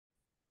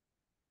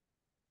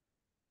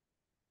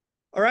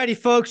All righty,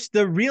 folks.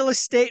 The real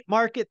estate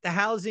market, the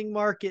housing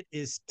market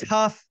is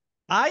tough.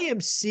 I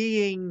am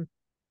seeing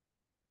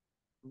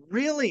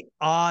really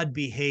odd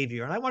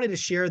behavior, and I wanted to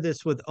share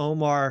this with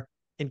Omar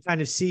and kind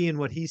of seeing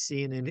what he's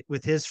seeing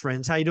with his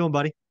friends. How you doing,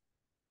 buddy?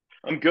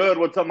 I'm good.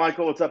 What's up,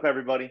 Michael? What's up,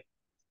 everybody?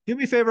 Do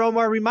me a favor,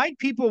 Omar. Remind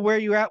people where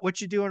you're at, what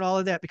you do, and all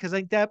of that, because I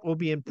think that will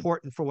be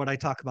important for what I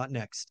talk about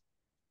next.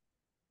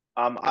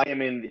 I'm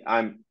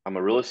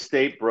a real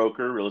estate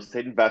broker, real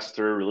estate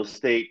investor, real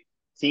estate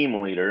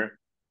team leader.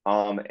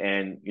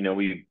 And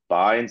we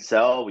buy and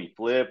sell, we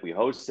flip, we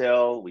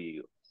wholesale,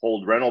 we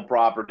hold rental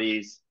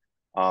properties.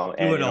 Do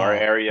And it in our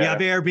all. You have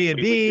area,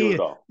 we do it Airbnb,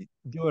 all.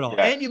 do it all.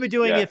 And you've Yes, been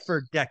doing it yes.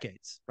 for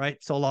decades, right?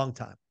 So a long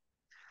time.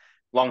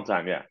 Long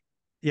time, yeah.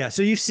 Yeah,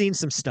 so you've seen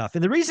some stuff.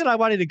 And the reason I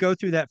wanted to go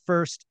through that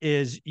first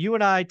is you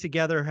and I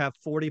together have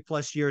 40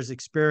 plus years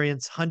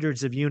experience,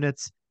 hundreds of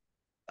units,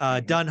 Hmm.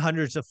 done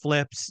hundreds of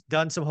flips,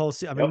 done some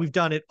wholesale. I mean, Yep. we've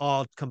done it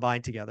all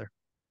combined together.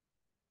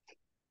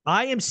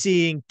 I am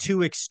seeing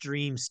two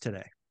extremes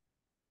today.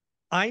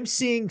 I'm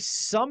seeing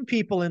some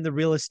people in the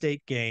real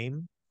estate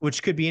game,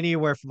 which could be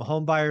anywhere from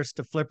home buyers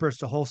to flippers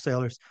to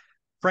wholesalers,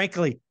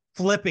 frankly,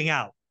 flipping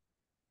out,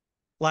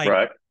 like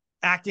Right.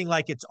 acting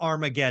like it's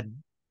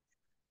Armageddon.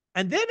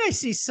 And then I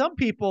see some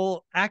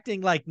people acting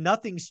like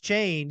nothing's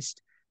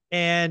changed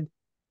and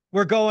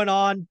we're going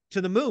on to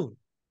the moon.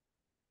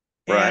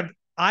 Right. And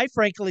I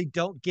frankly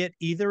don't get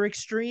either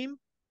extreme,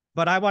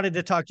 but I wanted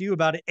to talk to you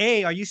about it.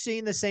 A, are you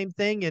seeing the same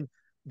thing? And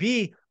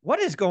B, what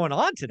is going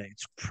on today?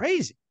 It's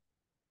crazy.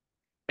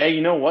 Hey,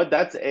 you know what?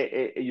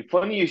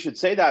 Funny you should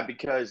say that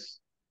because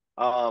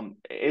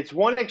it's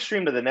one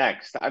extreme to the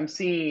next. I'm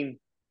seeing,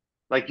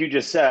 like you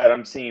just said,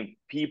 I'm seeing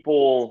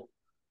people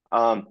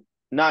um,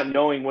 not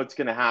knowing what's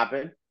going to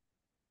happen,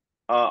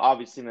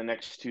 obviously in the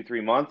next 2,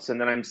 3 months,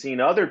 and then I'm seeing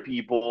other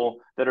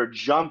people that are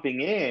jumping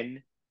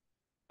in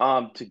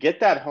to get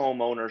that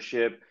home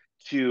ownership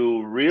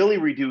to really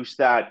reduce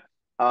that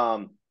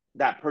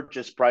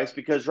purchase price.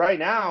 Because right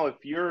now, if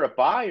you're a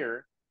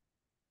buyer,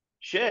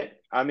 shit,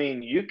 I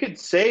mean, you could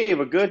save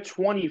a good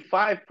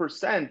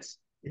 25%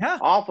 Yeah.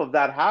 off of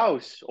that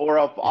house or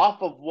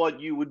off of what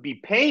you would be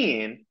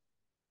paying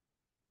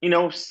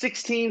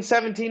 16,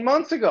 17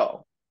 months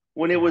ago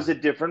when it Yeah. was a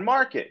different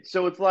market.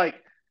 So it's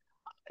like,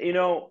 you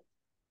know,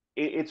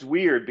 it's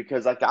weird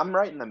because like I'm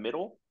right in the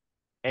middle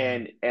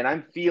Mm-hmm. and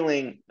I'm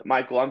feeling,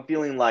 Michael, I'm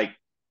feeling like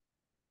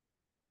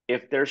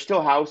if there's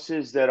still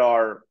houses that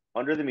are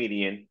under the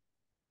median,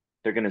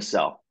 they're going to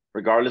sell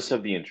regardless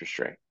of the interest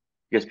rate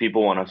because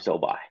people want to still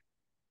buy.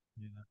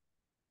 Yeah.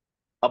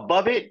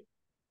 Above it,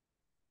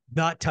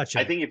 Not touching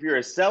I it. think if you're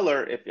a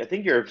seller,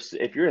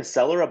 if you're a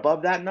seller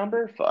above that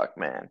number, fuck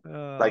man.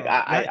 Like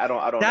That I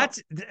don't know.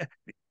 that's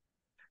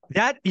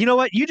that you know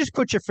what? You just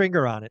put your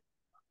finger on it.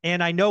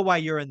 And I know why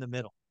you're in the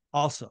middle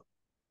also.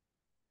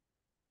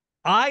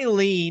 I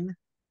lean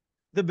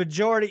the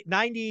majority,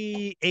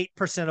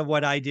 98% of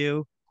what I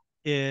do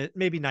is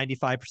maybe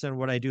 95% of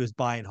what I do is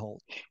buy and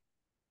hold.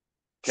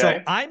 So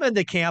Okay. I'm in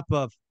the camp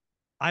of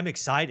I'm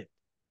excited.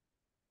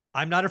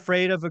 I'm not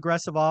afraid of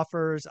aggressive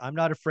offers. I'm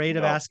not afraid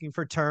of No. asking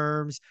for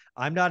terms.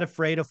 I'm not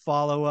afraid of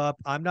follow up.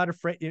 I'm not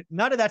afraid.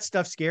 None of that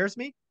stuff scares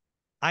me.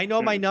 I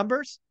know my Mm.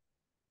 numbers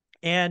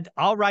and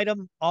I'll write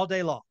them all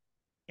day long.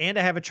 And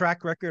I have a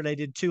track record. I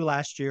did two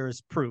last year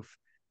as proof.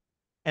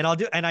 And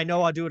I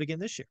know I'll do it again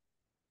this year.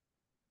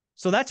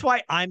 So that's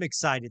why I'm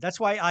excited. That's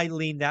why I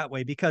lean that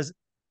way because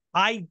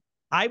I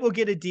I will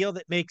get a deal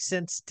that makes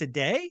sense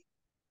today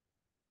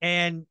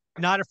and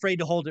not afraid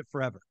to hold it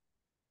forever.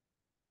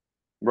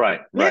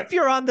 Right, right. If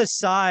you're on the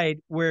side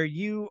where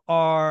you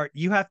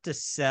have to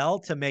sell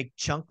to make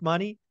chunk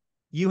money,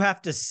 you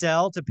have to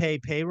sell to pay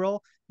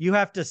payroll, you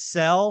have to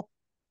sell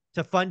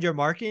to fund your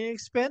marketing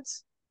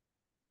expense,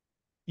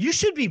 you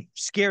should be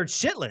scared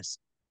shitless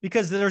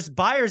because there's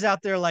buyers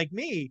out there like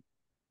me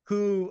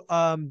who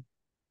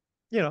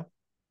you know,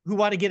 who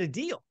want to get a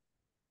deal,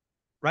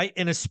 right?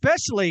 And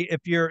especially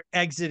if you're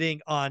exiting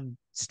on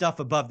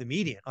stuff above the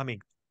median. I mean,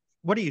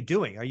 what are you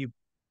doing? Are you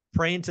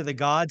praying to the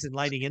gods and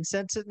lighting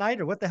incense at night,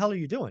 or what the hell are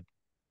you doing?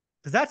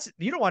 Because that's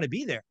you don't want to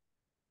be there.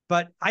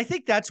 But I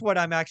think that's what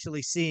I'm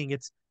actually seeing.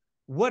 It's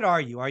what are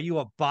you? Are you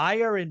a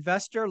buyer,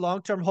 investor,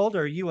 long term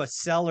holder? Are you a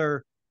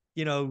seller?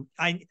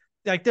 I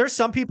like there's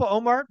some people,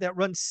 Omar, that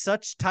run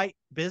such tight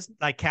business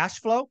like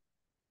cash flow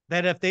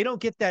that if they don't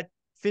get that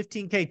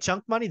 15K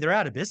chunk money, they're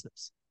out of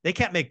business. They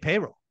can't make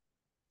payroll.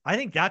 I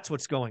think that's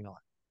what's going on.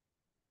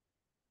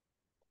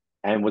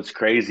 And what's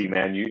crazy,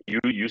 man,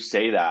 you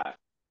say that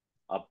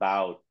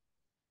about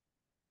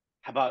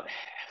about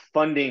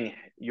funding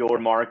your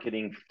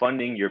marketing,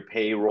 funding your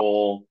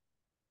payroll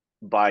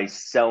by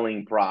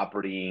selling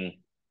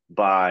property,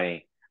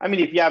 by I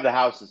mean, if you have the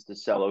houses to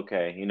sell,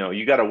 okay,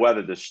 you got to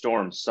weather the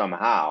storm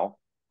somehow,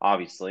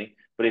 obviously.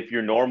 But if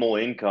your normal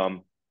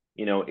income,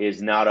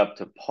 is not up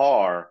to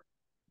par,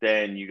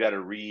 then you got to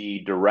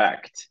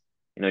redirect.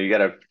 You got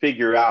to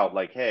figure out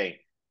like,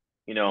 hey,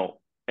 you know,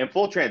 in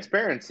full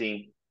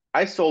transparency,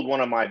 I sold one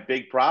of my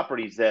big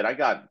properties that I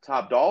got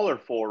top dollar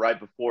for right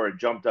before it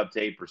jumped up to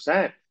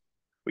 8%.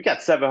 we got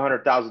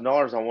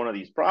 $700,000 on one of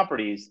these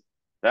properties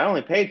that I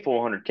only paid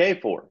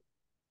 400K for.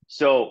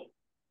 So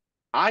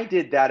I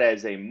did that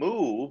as a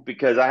move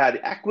because I had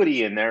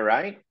equity in there,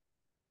 right?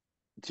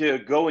 To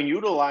go and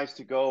utilize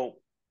to go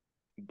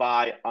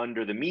buy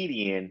under the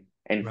median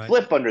and Right.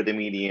 flip under the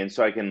median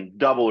so I can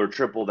double or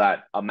triple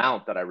that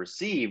amount that I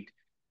received.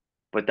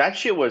 But that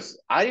shit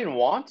was, I didn't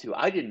want to.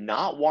 I did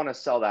not want to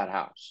sell that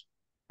house.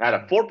 I had a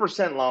Mm.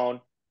 4%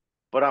 loan,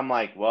 but I'm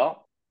like,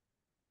 well,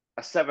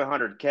 a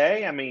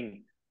 700K. I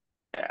mean,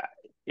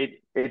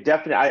 it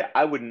definitely.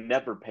 I would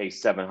never pay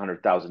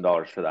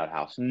 $700,000 for that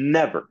house.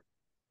 Never.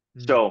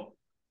 Mm. So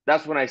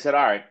that's when I said,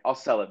 all right, I'll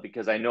sell it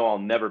because I know I'll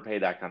never pay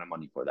that kind of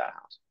money for that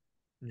house.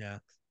 Yeah.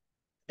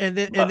 And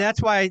But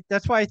that's why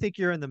I think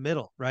you're in the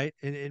middle, right?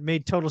 And it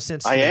made total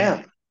sense I to me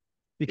am.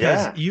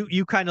 because Yeah,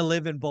 you kind of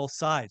live in both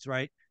sides,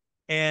 right?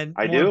 And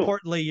I more do.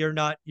 importantly, you're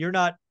not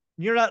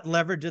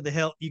levered to the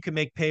hilt. You can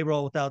make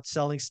payroll without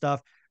selling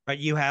stuff, right?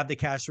 You have the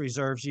cash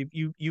reserves.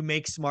 You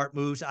make smart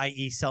moves,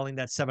 i.e., selling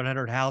that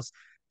 700 house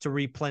to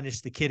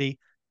replenish the kitty,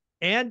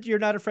 and you're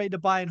not afraid to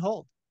buy and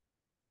hold.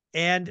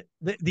 And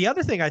the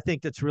other thing I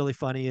think that's really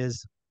funny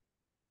is,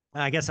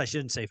 I guess I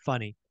shouldn't say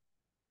funny,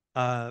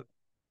 uh,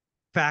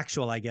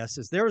 factual, I guess,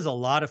 is there was a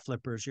lot of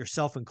flippers,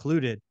 yourself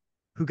included,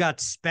 who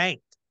got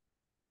spanked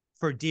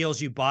for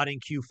deals you bought in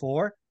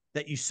Q4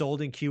 that you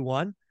sold in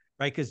Q1,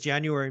 right? Because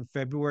January and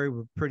February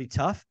were pretty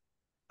tough.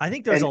 I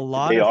think there's a And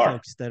lot they of are.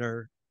 folks that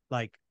are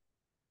like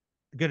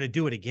going to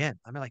do it again.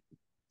 I mean,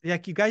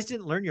 like you guys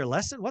didn't learn your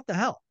lesson. What the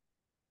hell?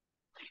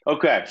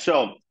 Okay,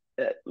 so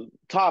uh,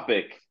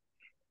 topic.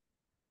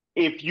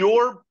 If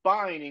you're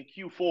buying in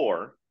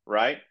Q4,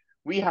 right?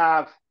 We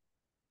have,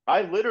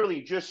 I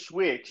literally just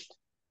switched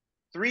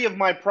three of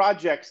my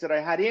projects that I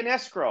had in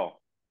escrow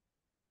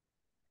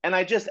and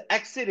I just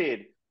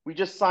exited. We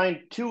just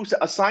signed two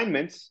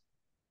assignments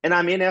and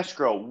I'm in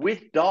escrow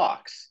with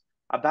docs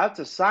about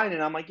to sign.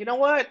 And I'm like, you know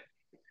what?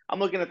 I'm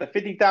looking at the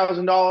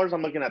 $50,000.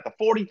 I'm looking at the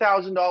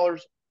 $40,000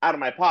 out of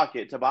my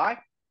pocket to buy.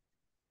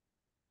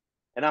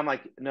 And I'm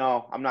like,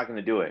 no, I'm not going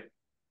to do it.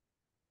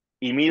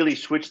 Immediately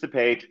switched the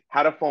page.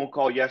 Had a phone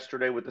call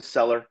yesterday with the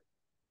seller.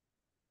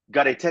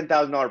 Got a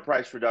 $10,000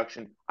 price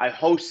reduction. I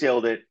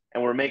wholesaled it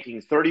and we're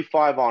making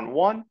 35 on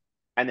one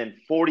and then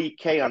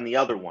 40K on the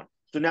other one.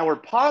 So now we're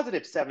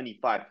positive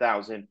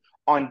 75,000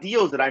 on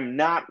deals that I'm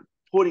not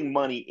putting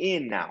money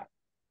in now.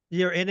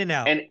 You're in and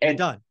out. You're And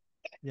done.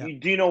 Yeah.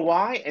 do you know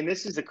why? And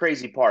this is the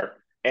crazy part.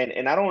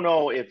 And I don't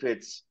know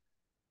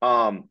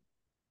um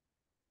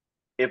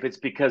if it's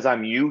because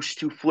I'm used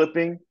to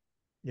flipping,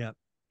 Yeah.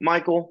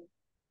 Michael,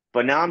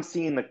 but now I'm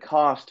seeing the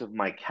cost of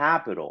my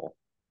capital.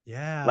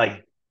 Yeah.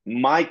 Like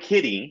my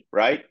kitty,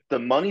 right? The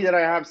money that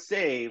I have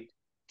saved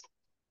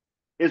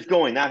is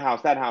going that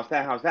house, that house,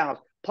 that house, that house,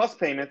 plus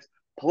payments,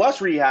 plus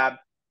rehab.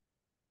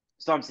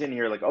 So I'm sitting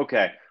here like,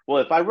 okay, well,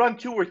 if I run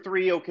two or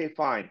three, okay,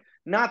 fine.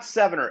 Not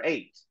seven or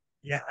eight,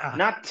 Yeah.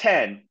 not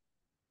 10,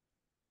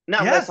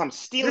 not Yeah. unless I'm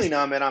stealing This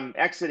them and I'm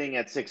exiting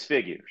at six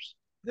figures.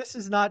 this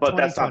is not But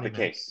that's not 2020, the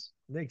man. case.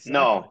 Exactly.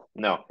 No,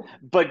 no.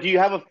 But do you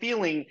have a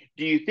feeling?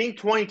 Do you think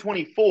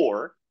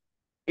 2024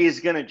 is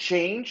going to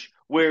change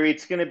where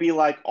it's going to be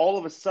like all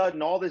of a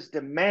sudden all this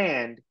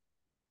demand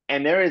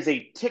and there is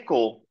a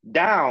tickle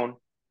down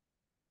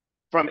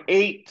from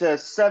 8 to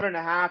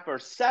 7.5 or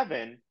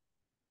 7?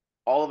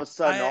 All of a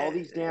sudden all I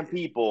these damn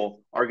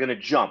people are going to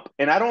jump,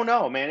 and I don't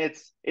know, man.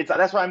 It's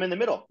that's why I'm in the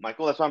middle,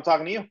 Michael. That's why I'm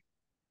talking to you.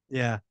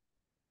 Yeah.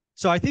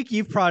 So I think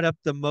you've brought up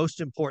the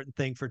most important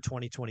thing for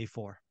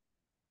 2024,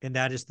 and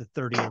that is the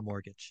 30-year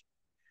mortgage.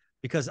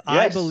 Because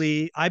I Yes.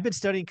 believe I've been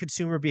studying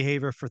consumer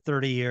behavior for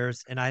 30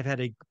 years and I've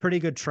had a pretty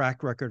good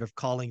track record of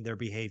calling their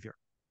behavior.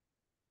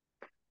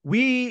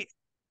 We,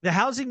 the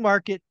housing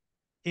market,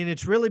 and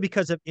it's really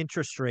because of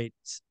interest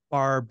rates,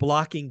 are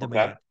blocking Okay.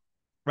 demand,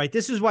 right?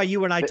 This is why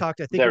you and I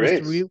talked, I think it There was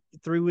is.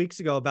 three weeks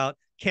ago, about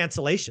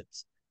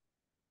cancellations,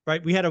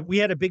 right? We had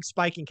a big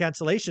spike in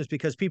cancellations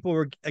because people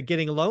were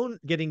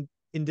getting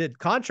into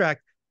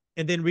contract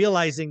and then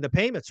realizing the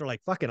payments are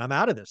like, fuck it, I'm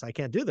out of this. I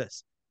can't do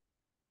this.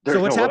 So There's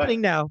no way.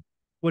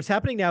 what's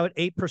happening now at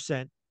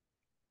 8%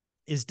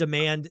 is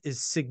demand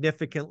is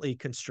significantly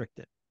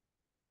constricted.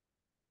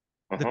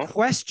 The Uh-huh.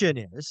 question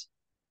is,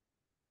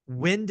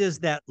 when does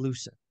that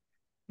loosen?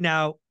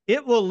 Now,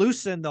 it will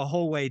loosen the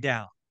whole way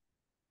down.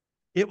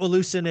 It will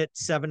loosen at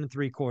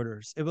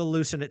 7.75. It will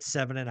loosen at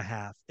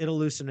 7.5. It'll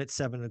loosen at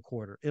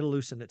 7.25. It'll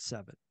loosen at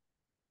 7.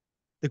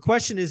 The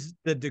question is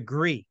the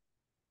degree.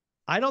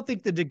 I don't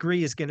think the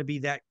degree is going to be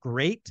that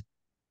great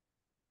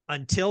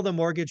until the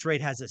mortgage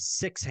rate has a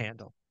 6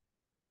 handle.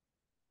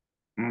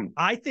 Mm.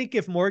 I think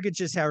if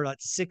mortgages are at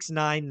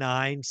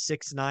 6.99,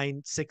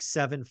 6.9,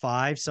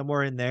 6.75,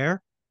 somewhere in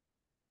there,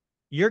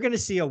 you're going to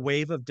see a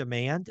wave of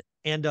demand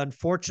and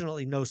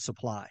unfortunately no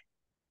supply.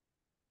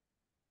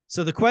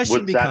 So the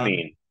question What's that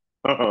becomes,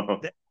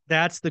 mean?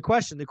 that's the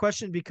question. The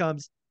question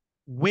becomes,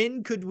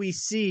 when could we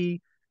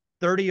see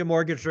 30-year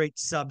mortgage rate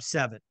sub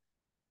 7?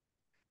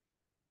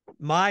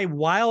 My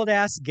wild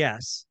ass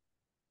guess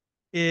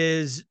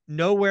is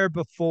nowhere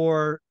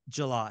before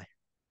July.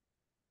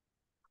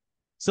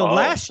 So Oh, so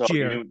last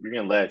year, you're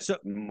gonna let so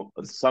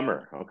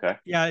summer? Okay.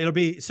 yeah, it'll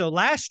be so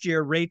last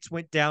year rates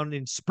went down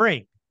in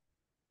spring.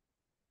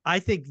 I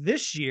think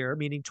this year,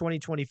 meaning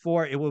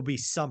 2024, it will be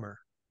summer.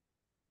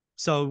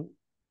 So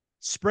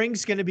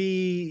spring's going to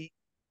be,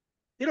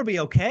 it'll be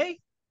okay.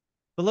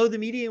 Below the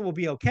median will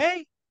be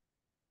okay.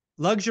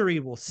 Luxury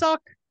will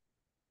suck.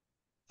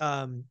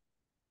 Um,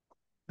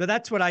 but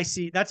that's what I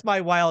see. That's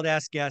my wild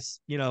ass guess,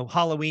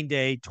 Halloween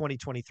day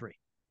 2023.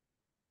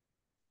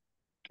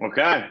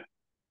 Okay.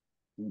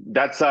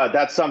 That's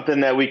something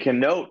that we can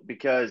note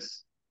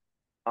because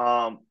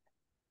um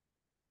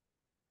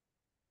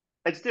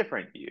it's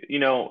different.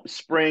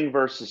 Spring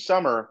versus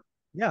summer.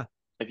 Yeah.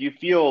 If you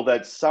feel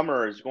that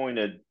summer is going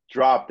to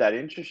drop that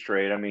interest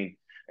rate, I mean,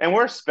 and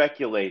we're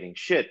speculating.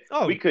 Shit,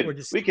 we Oh, could we're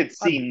just, we could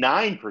see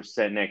I'm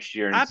 9% next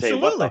year and say, what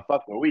the absolutely.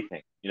 fuck were we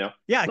think? Yeah.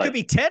 It could Like,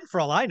 be 10 for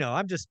all I know.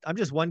 I'm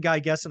just one guy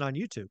guessing on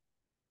YouTube.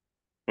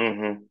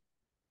 mm-hmm.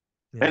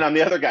 Yeah. And I'm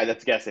the other guy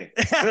that's guessing.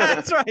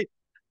 That's right.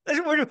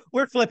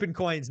 We're flipping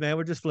coins, man.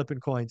 We're just flipping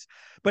coins.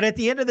 But at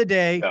the end of the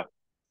day,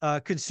 Yeah.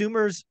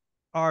 consumers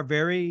are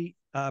very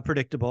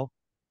predictable.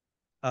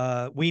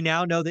 We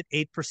now know that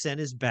 8%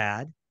 is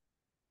bad.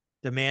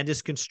 Demand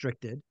is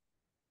constricted.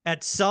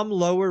 At some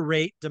lower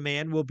rate,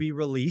 demand will be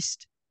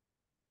released.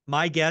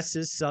 My guess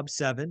is sub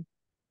 7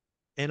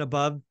 and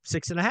above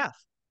 6.5.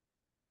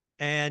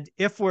 And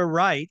if we're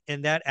right,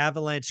 and that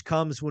avalanche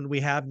comes when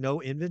we have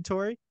no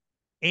inventory,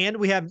 and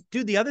we have,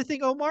 dude, the other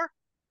thing, Omar,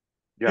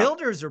 Yeah.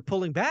 builders are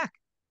pulling back.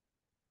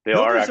 They are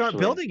Builders aren't actually.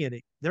 building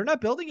it. They're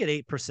not building at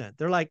 8%.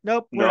 They're like,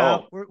 nope, we're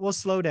out. No. We'll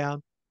slow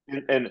down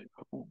And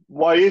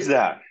why is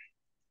that?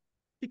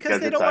 because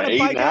Because they it's don't want at to eight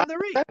buy and a half. down the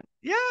rate.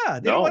 Yeah,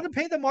 they don't want No. to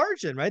pay the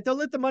margin, right? They'll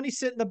let the money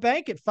sit in the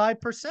bank at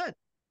 5%.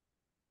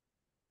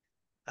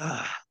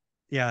 Uh,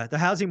 yeah, the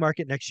housing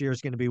market next year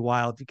is going to be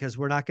wild because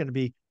we're not going to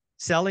be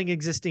selling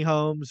existing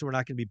homes. We're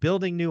not going to be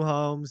building new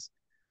homes.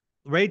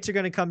 Rates are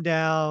going to come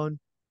down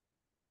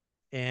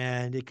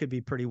and it could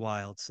be pretty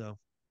wild. So,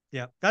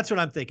 yeah, that's what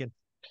I'm thinking.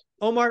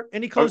 Omar,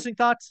 any Oh, closing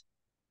thoughts?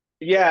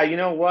 yeah, you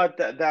know what?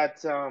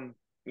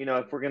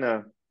 If we're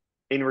gonna,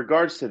 in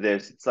regards to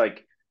this, it's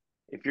like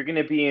if you're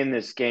gonna be in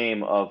this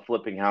game of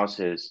flipping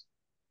houses,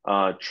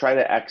 try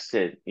to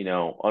exit,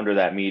 under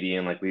that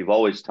median, like we've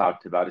always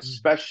talked about, Mhm.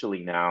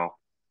 especially now.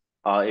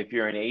 If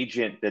you're an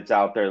agent that's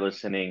out there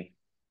listening,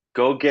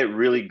 go get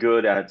really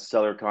good at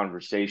seller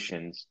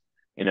conversations.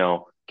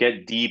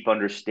 Get deep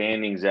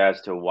understandings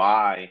as to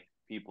why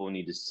people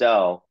need to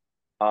sell,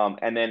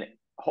 and then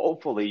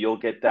hopefully you'll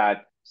get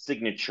that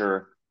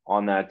signature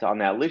on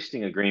that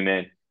listing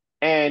agreement,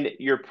 and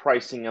you're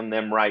pricing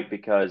them right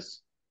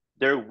because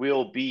there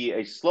will be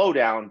a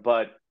slowdown,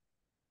 but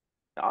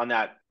on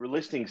that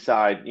listing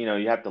side, you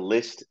have to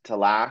list to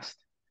last.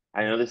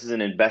 I Yeah, know this is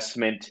an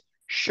investment it's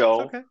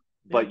show, okay. Yeah.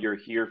 but you're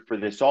here for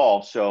this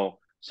all. So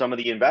some of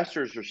the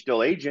investors are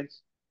still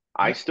agents.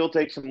 I Yep. still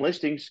take some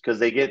listings because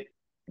they get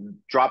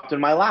dropped in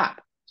my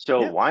lap.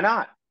 So Yeah. why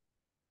not?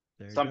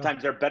 There you go.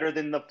 Sometimes they're better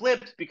than the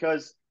flips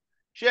because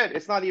shit,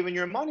 it's not even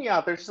your money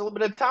out there. It's still a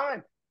bit of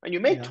time, and you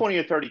make Yeah. 20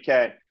 or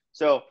 30K.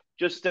 So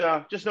just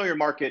know your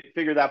market,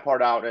 figure that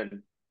part out,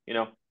 and you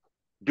know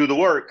do the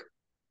work.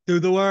 Do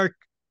the work.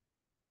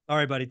 All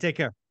right, buddy. Take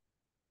care.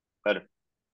 Better.